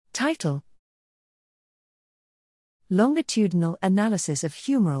Title: Longitudinal Analysis of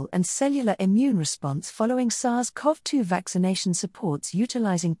Humoral and Cellular Immune Response Following SARS-CoV-2 Vaccination Supports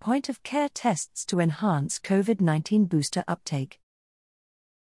Utilizing Point-of-Care Tests to Enhance COVID-19 Booster Uptake.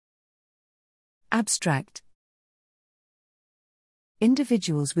 Abstract: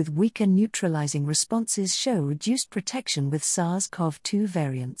 Individuals with weaker neutralizing responses show reduced protection with SARS-CoV-2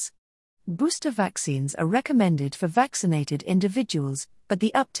 variants. Booster vaccines are recommended for vaccinated individuals, but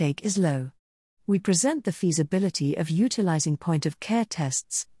the uptake is low. We present the feasibility of utilizing point-of-care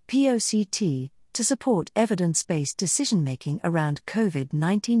tests, POCT, to support evidence-based decision-making around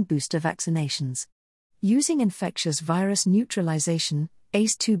COVID-19 booster vaccinations. Using infectious virus neutralization,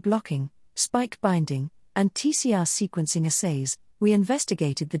 ACE2 blocking, spike binding, and TCR sequencing assays, we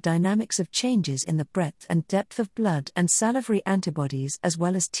investigated the dynamics of changes in the breadth and depth of blood and salivary antibodies as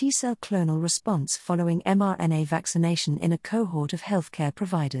well as T-cell clonal response following mRNA vaccination in a cohort of healthcare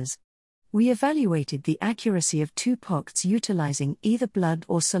providers. We evaluated the accuracy of two POCTs utilizing either blood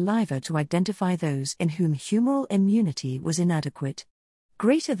or saliva to identify those in whom humoral immunity was inadequate.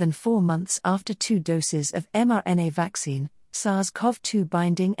 Greater than 4 months after 2 doses of mRNA vaccine, SARS-CoV-2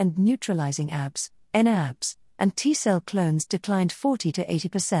 binding and neutralizing Abs, NAbs, and T-cell clones declined 40 to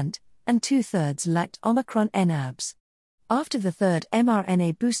 80%, and 2/3 lacked Omicron NAbs. After the third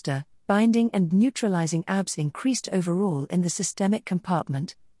mRNA booster, binding and neutralizing Abs increased overall in the systemic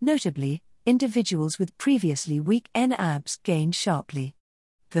compartment. Notably, individuals with previously weak NAbs gained sharply.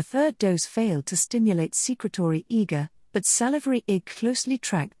 The third dose failed to stimulate secretory IgA, but salivary IgG closely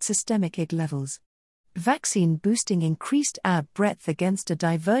tracked systemic IgG levels. Vaccine boosting increased Ab breadth against a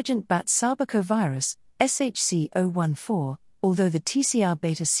divergent bat sarbecovirus, SHC014, although the TCR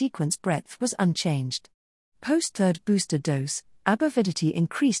beta sequence breadth was unchanged. Post-third booster dose, Ab avidity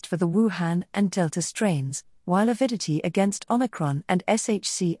increased for the Wuhan and Delta strains, while avidity against Omicron and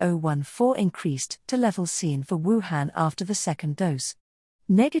SHC014 increased to levels seen for Wuhan after the second dose.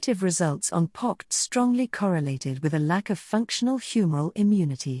 Negative results on POCT strongly correlated with a lack of functional humoral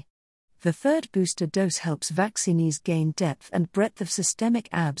immunity. The third booster dose helps vaccinees gain depth and breadth of systemic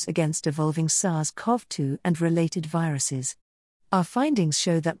Abs against evolving SARS-CoV-2 and related viruses. Our findings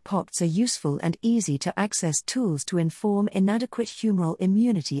show that POCTs are useful and easy to access tools to inform inadequate humoral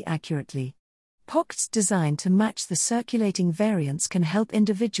immunity accurately. POCTs designed to match the circulating variants can help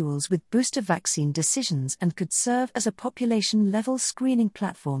individuals with booster vaccine decisions and could serve as a population-level screening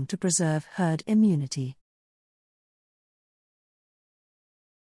platform to preserve herd immunity.